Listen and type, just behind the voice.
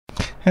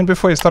And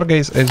before you start,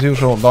 guys, as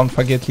usual, don't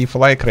forget leave a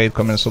like, rate,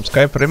 comment,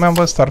 subscribe.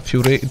 Remember,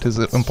 Starfury, it is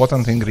an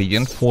important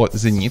ingredient for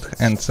the need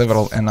and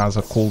several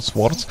another cool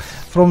swords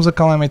from the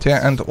Calamity.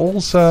 And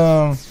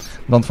also,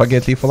 don't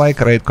forget leave a like,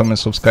 rate, comment,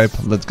 subscribe.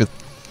 Let's get.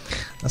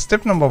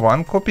 Step number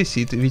 1, copy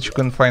seed, which you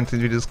can find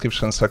in the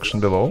description section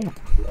below.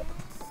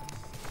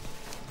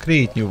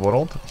 Create new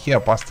world. Here,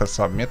 paste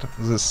submit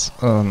these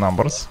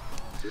numbers.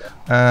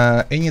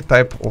 Any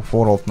type of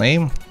world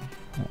name.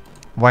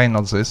 Why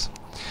not this?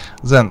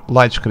 Then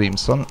large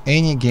crimson,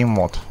 any game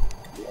mode.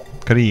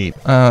 Create.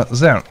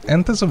 Then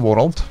enter the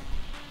world.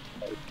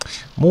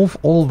 Move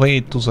all the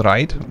way to the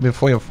right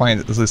before you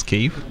find this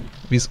cave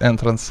with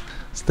entrance.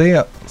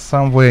 Stay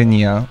somewhere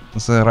near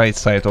the right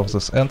side of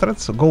this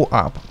entrance. Go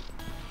up.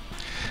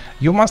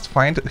 You must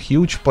find a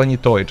huge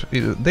planetoid.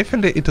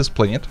 Definitely it is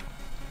planet.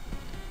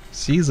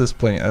 See this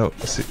planet?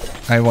 See,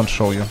 I won't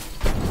show you.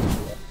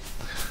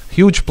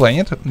 Huge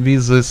planet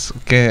with this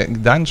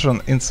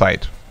dungeon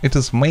inside. It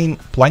is main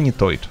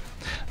planetoid.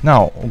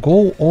 Now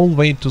go all the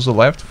way to the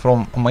left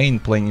from main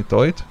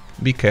planetoid.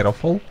 Be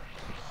careful.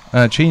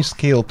 Change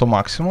scale to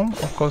maximum,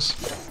 of course.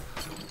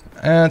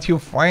 And you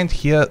find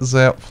here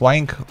the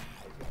flying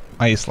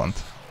Iceland.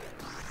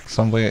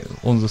 Somewhere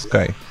on the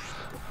sky.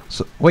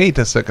 So wait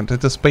a second,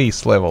 it is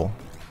space level.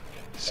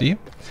 See?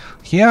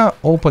 Here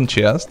open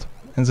chest.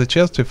 In the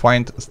chest we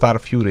find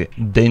Starfury,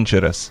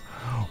 dangerous.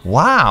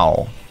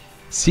 Wow!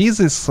 See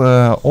this,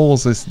 all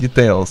these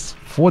details.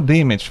 4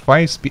 damage,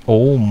 5 speed.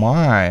 Oh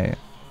my!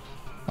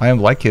 I am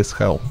lucky as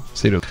hell.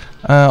 Seriously.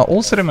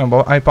 Also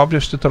remember, I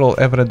publish tutorial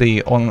every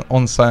day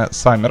on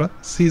summer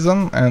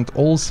season and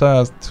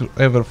also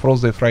every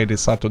Thursday, Friday,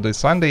 Saturday,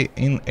 Sunday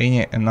in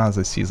any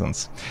another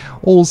seasons.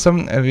 Also,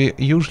 we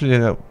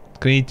usually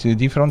create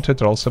different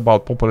tutorials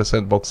about popular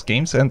sandbox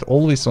games, and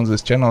always on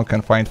this channel you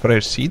can find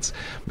fresh seeds,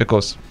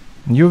 because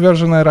new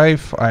version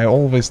arrive, I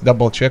always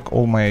double check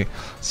all my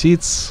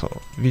seeds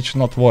which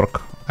not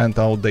work and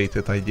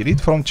outdated. I delete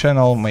from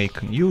channel,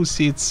 make new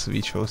seeds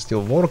which will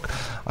still work,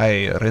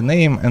 I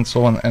rename and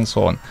so on and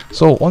so on.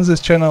 So on this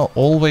channel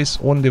always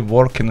only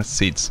working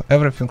seeds,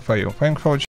 everything for you. Thank you for watching.